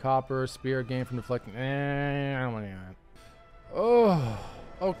 Copper, spear, gain from deflecting. I don't want any of that. Oh,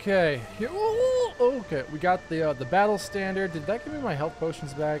 okay. Here, okay, we got the battle standard. Did that give me my health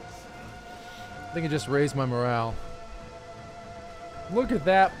potions back? I think it just raised my morale. Look at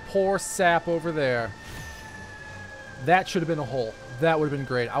that poor sap over there. That should have been a hole. That would have been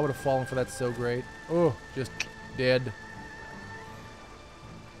great. I would have fallen for that so great. Oh, just dead.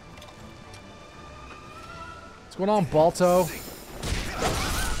 What's going on, Balto?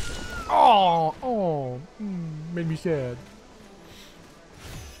 Oh, made me sad.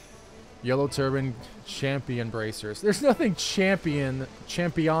 Yellow turban, champion bracers. There's nothing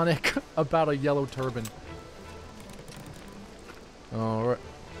championic about a yellow turban. All right.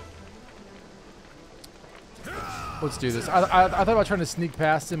 Let's do this. I thought about trying to sneak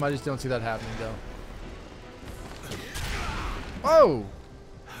past him. I just don't see that happening, though. Oh!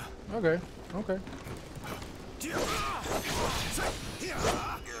 Okay. Okay.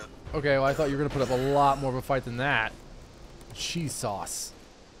 Okay, well, I thought you were going to put up a lot more of a fight than that. Cheese sauce.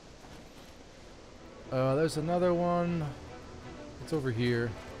 There's another one. It's over here.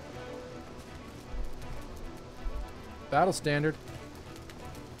 Battle standard.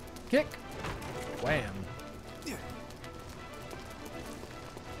 Kick. Wham.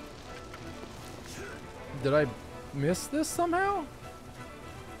 Did I miss this somehow?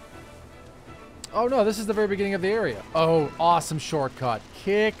 Oh no, this is the very beginning of the area. Oh, awesome shortcut.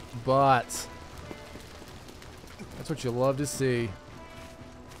 Kick butt. That's what you love to see.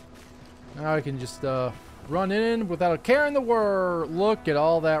 Now I can just run in without a care in the world. Look at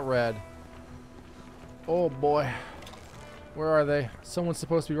all that red. Oh boy. Where are they? Someone's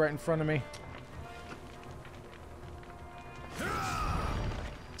supposed to be right in front of me.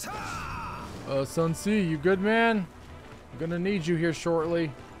 Sun C, you good, man? I'm gonna need you here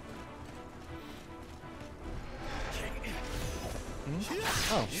shortly.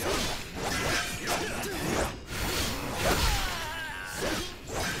 Oh.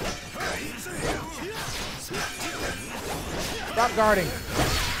 Stop guarding.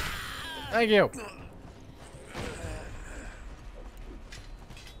 Thank you.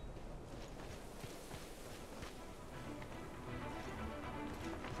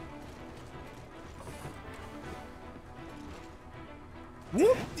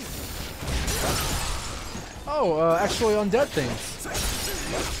 Whoop. Oh, actually undead things.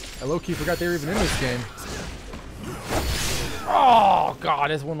 I low-key forgot they were even in this game. Oh, God,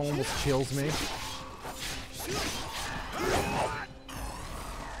 this one almost kills me.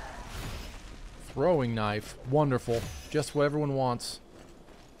 Throwing knife. Wonderful. Just what everyone wants.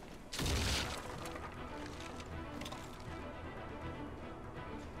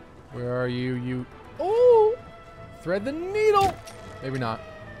 Where are you? You... Oh! Thread the needle! Maybe not.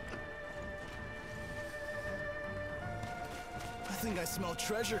 I think I smell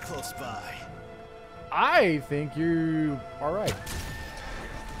treasure close by. I think you are right.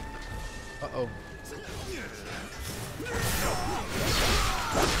 Uh-oh.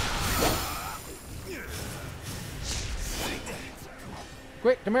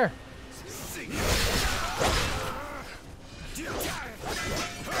 Quick, come here.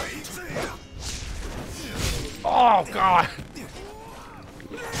 Oh, God.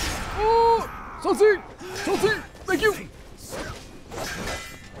 Oh, Salty! Salty! Thank you!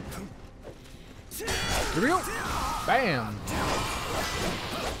 Here we go. Bam.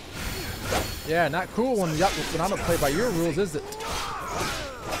 Yeah, not cool when I don't play by your rules, is it?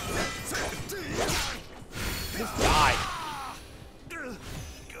 Just die.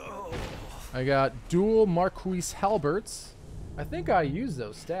 I got dual Marquis halberds. I think I use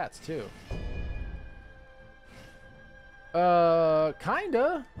those stats too.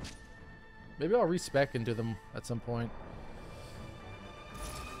 Kinda. Maybe I'll respec into them at some point.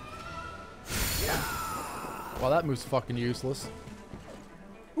 Wow, that move's fucking useless.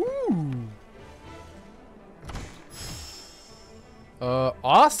 Ooh.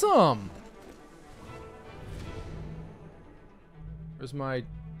 Awesome. Where's my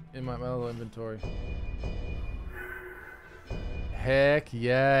little inventory? Heck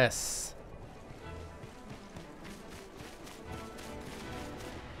yes.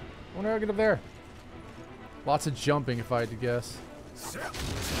 I wonder how I get up there. Lots of jumping, if I had to guess.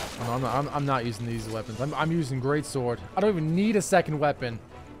 Oh, no, I'm not using these weapons. I'm using greatsword. I don't even need a second weapon.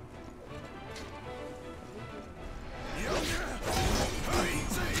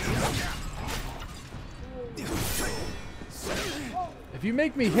 If you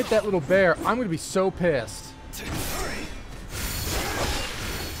make me hit that little bear, I'm gonna be so pissed. Is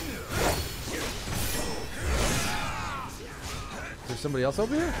there somebody else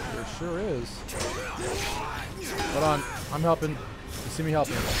over here? There sure is. Hold on, I'm helping. You see me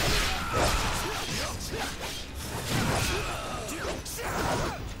helping.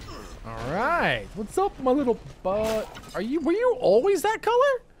 Alright. What's up, my little butt? Were you always that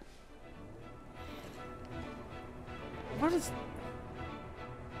color? What is...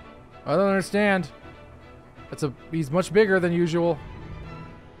 I don't understand. He's much bigger than usual.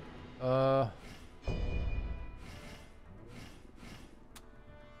 Here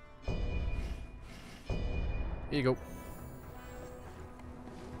you go.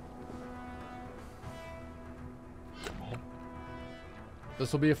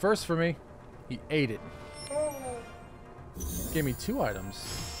 This will be a first for me. He ate it. Gave me 2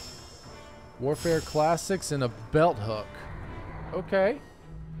 items. Warfare Classics and a belt hook. Okay.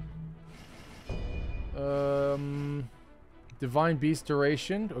 Divine Beast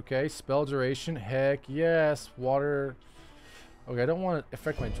duration. Okay. Spell duration. Heck yes. Water. Okay, I don't want to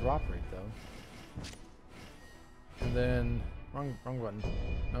affect my drop rate though. And then wrong button.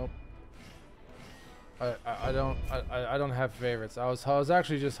 Nope. I don't have favorites. I was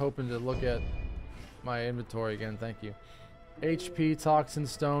actually just hoping to look at my inventory again. Thank you. HP, Toxin,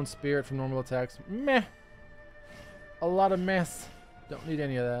 Stone, Spirit from normal attacks. Meh. A lot of mess. Don't need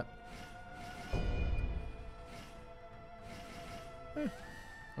any of that.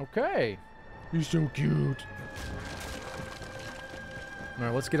 Okay. He's so cute.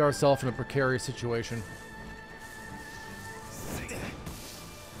 Alright, let's get ourselves in a precarious situation.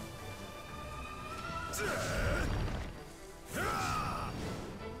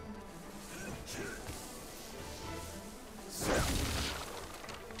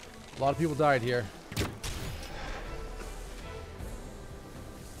 A lot of people died here.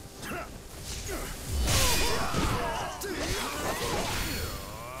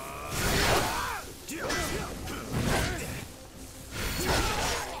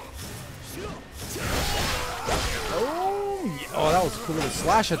 Oh, yeah. Oh, that was a cool little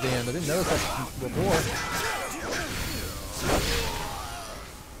slash at the end. I didn't notice that before.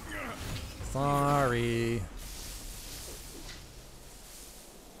 Sorry.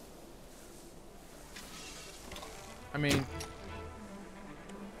 I mean...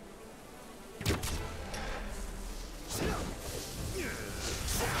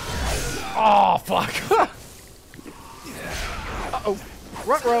 Oh, fuck! Uh-oh.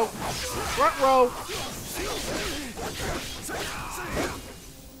 Ruh-roh! Ruh-roh!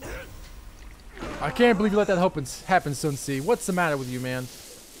 I can't believe you let that happen, Sun Ce. What's the matter with you, man?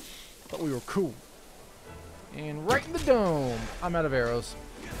 Thought we were cool. And right in the dome. I'm out of arrows.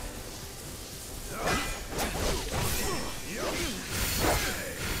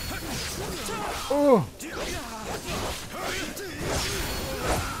 Oh!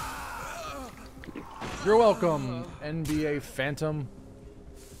 You're welcome, NBA Phantom.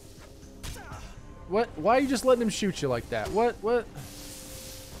 What? Why are you just letting him shoot you like that? What? What?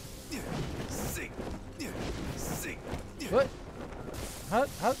 What? How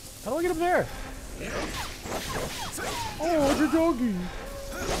do I get up there? Oh, it's your doggy.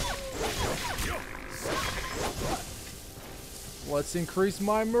 Let's increase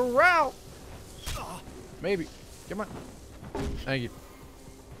my morale. Maybe. Come on. Thank you.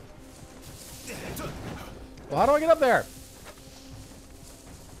 Well, how do I get up there?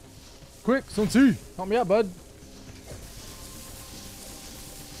 Quick, Sun Ce, help me out, bud.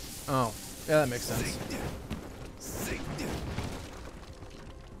 Oh, yeah, that makes sense.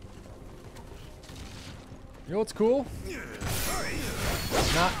 You know what's cool?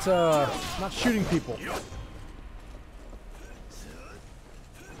 Not shooting people.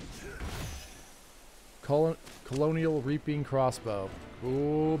 Colonial Reaping Crossbow.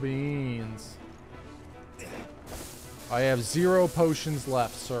 Cool beans. I have 0 potions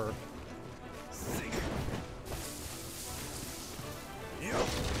left, sir.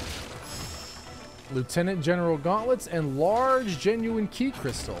 Lieutenant General Gauntlets and large genuine key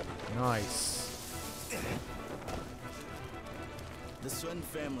crystal. Nice. The Sun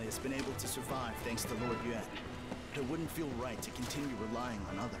family has been able to survive thanks to Lord Yuan. But it wouldn't feel right to continue relying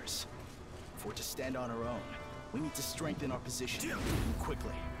on others. For to stand on our own, we need to strengthen our position and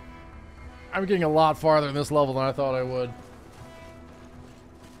quickly. I'm getting a lot farther in this level than I thought I would.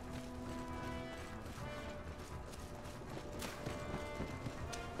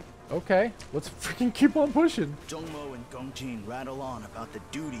 Okay, let's freaking keep on pushing. Dongmo and Gongjin rattle on about the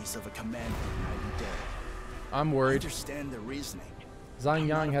duties of a commander night and day. I'm I worried. understand their reasoning.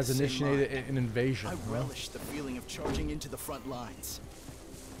 Xiangyang has initiated an invasion. I relish the feeling of charging into the front lines.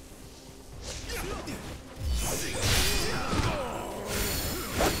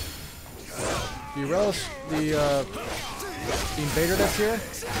 Do you relish the invader that's here?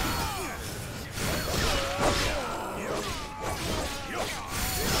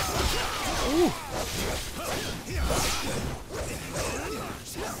 Ooh.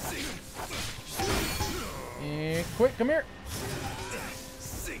 And quick, come here.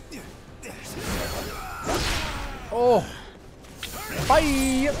 Oh.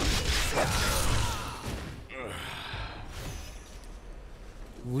 Bye.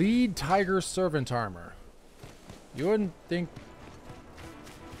 Lead Tiger Servant Armor. You wouldn't think...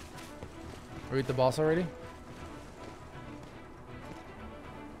 Are we at the boss already?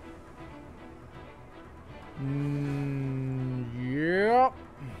 Yep.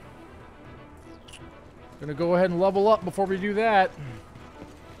 Gonna go ahead and level up before we do that.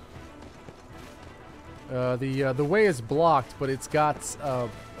 The way is blocked, but it's got a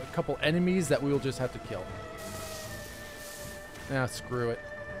couple enemies that we will just have to kill. Nah, screw it.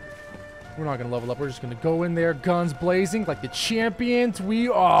 We're not gonna level up. We're just gonna go in there, guns blazing, like the champions we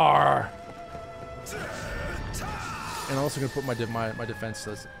are. And I'm also gonna put my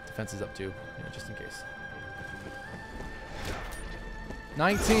defenses up too, just in case.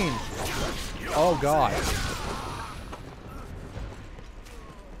 19. Oh god.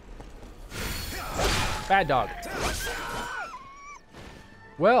 Bad dog.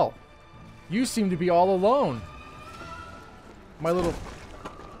 Well, you seem to be all alone. My little...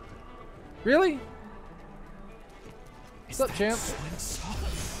 Really? What's up, champ?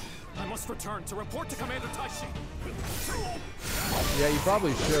 I must return to report to Commander Taishi. Yeah, you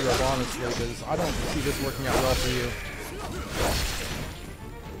probably should have, honestly, because I don't see this working out well for you.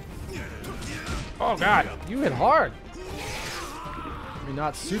 Oh god, you hit hard. I mean,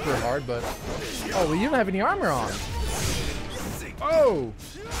 not super hard, but... Oh, well, you don't have any armor on. Oh!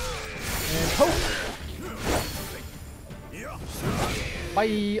 And poke!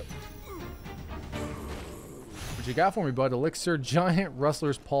 Bye! What you got for me, bud? Elixir, giant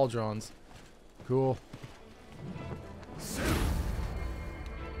rustlers, pauldrons. Cool.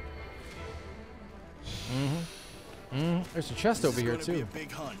 There's a chest over here, too. Be a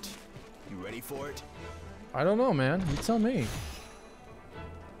big hunt. You ready for it? I don't know, man. You tell me.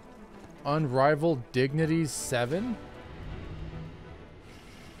 Unrivaled Dignities 7?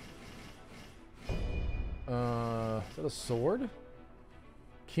 Is that a sword?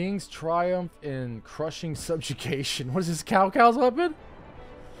 King's Triumph in Crushing Subjugation. What is this, Cow's weapon?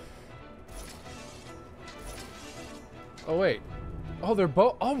 Oh, wait. Oh, they're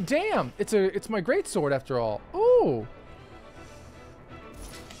both... Oh, damn! It's my greatsword after all. Ooh!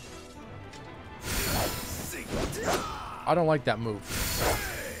 I don't like that move.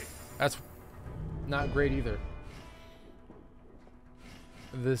 That's not great either.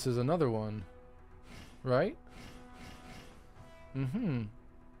 This is another one. Right?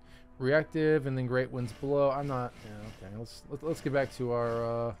 Reactive and then great winds blow. I'm not... Yeah, okay. Let's get back to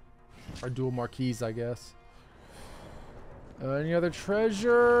our dual marquees, I guess. Any other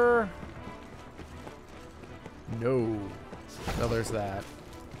treasure? No. No, there's that.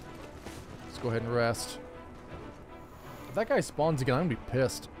 Let's go ahead and rest. If that guy spawns again, I'm gonna be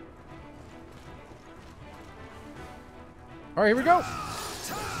pissed. Alright, here we go.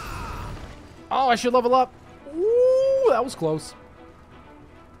 Oh, I should level up. Ooh, that was close.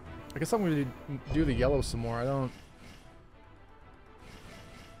 I guess I'm gonna do the yellow some more. I don't...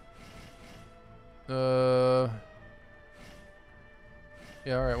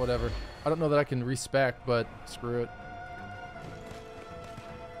 Yeah, alright, whatever. I don't know that I can respec, but screw it.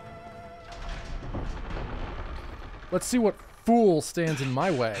 Let's see what fool stands in my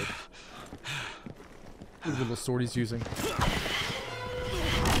way. Look at the little sword he's using.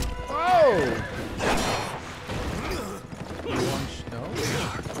 Oh! Lunch, no.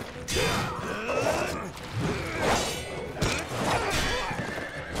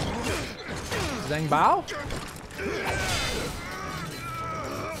 Zhang Bao?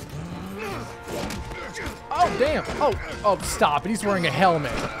 Oh, damn. Oh, stop it. He's wearing a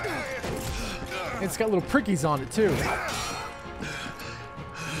helmet. It's got little prickies on it, too.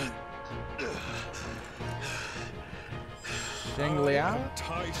 Zhang Liao?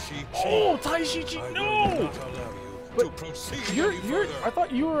 Oh, Taishi Ci. No! But I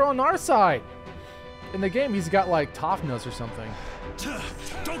thought you were on our side. In the game, he's got, like, toughness or something.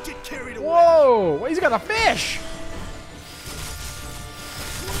 Don't get carried away. Whoa! Well, he's got a fish!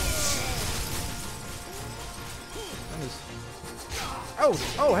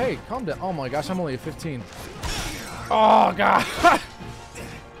 Oh, hey, calm down. Oh my gosh, I'm only at 15. Oh, God.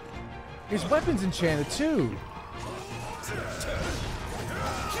 His weapon's enchanted, too.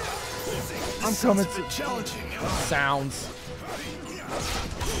 I'm coming to... Sounds.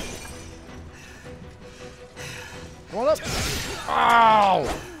 Come on up. Ow!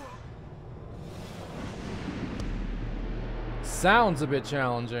 Sounds a bit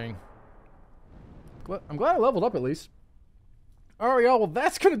challenging. I'm glad I leveled up at least. Alright, y'all. Well,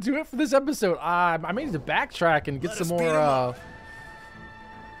 that's gonna do it for this episode. I may need to backtrack and get some more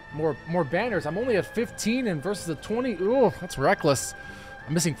banners. I'm only at 15 and versus a 20. Ooh, that's reckless.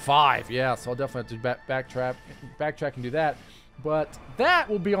 I'm missing 5. Yeah, so I'll definitely have to backtrack and do that. But that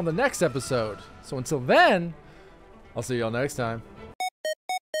will be on the next episode. So until then, I'll see y'all next time.